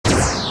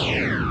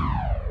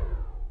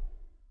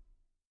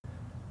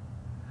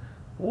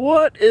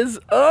What is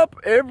up,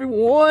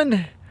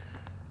 everyone?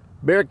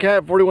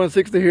 Bearcat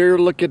 4160 here.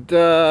 Look at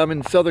I'm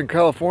in Southern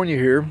California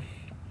here.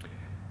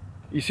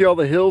 You see all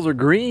the hills are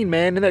green,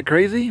 man. Isn't that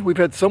crazy? We've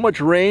had so much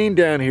rain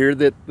down here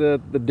that the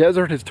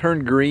desert has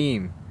turned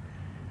green.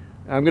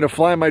 I'm gonna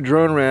fly my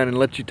drone around and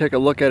let you take a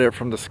look at it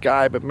from the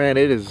sky, but man,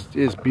 it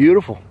is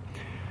beautiful.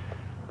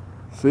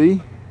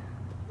 See?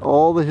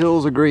 All the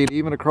hills are green,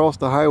 even across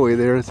the highway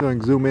there. Let's see if I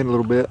can zoom in a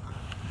little bit.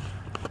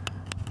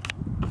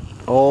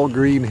 All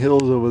green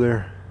hills over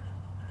there.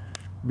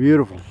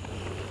 Beautiful.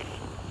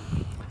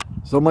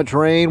 So much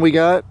rain we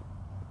got,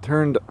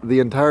 turned the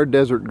entire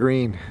desert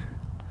green.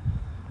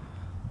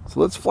 So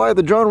let's fly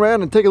the drone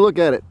around and take a look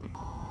at it.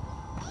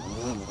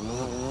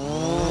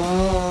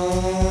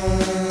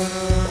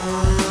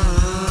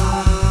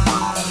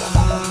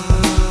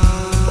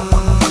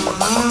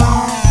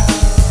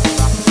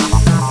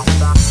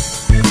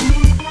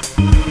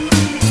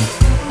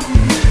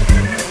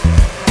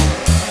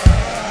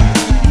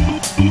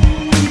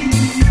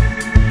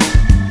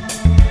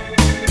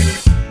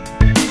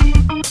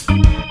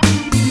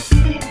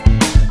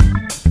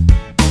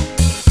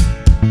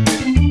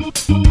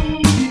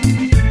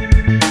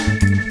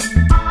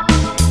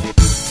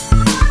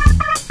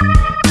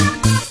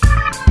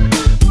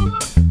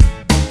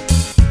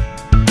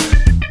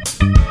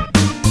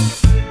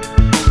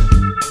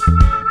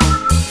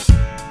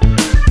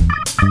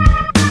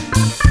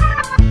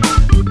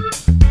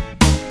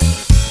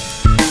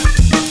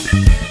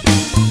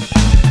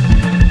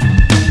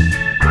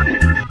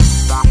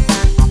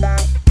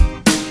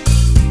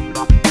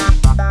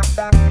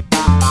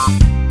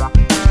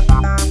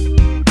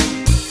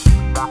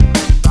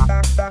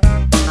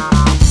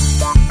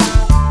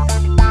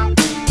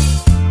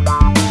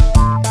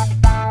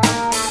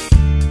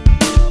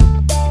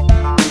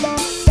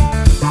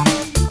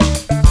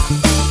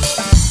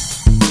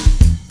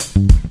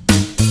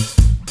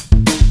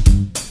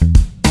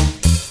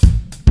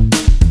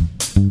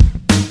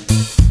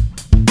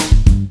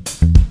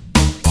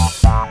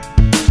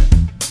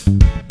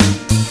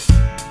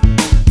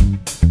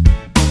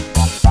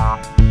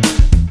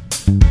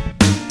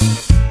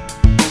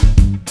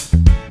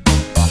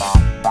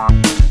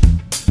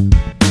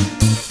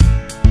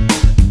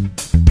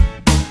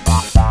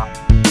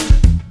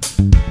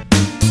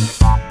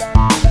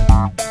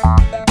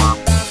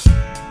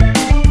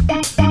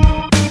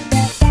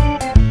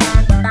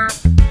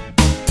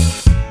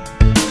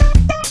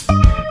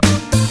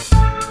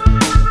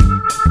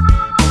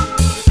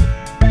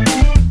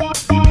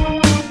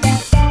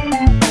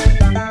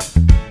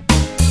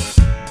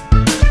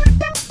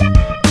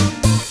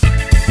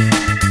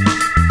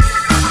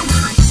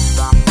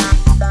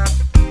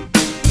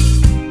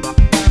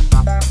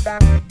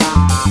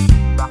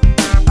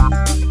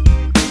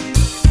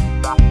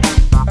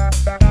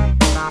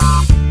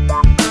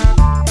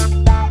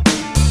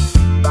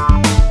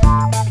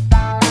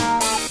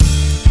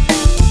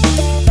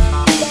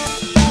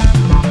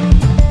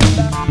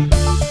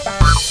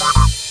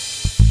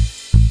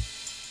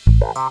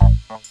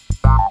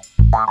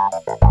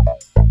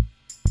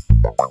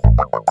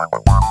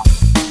 Wow.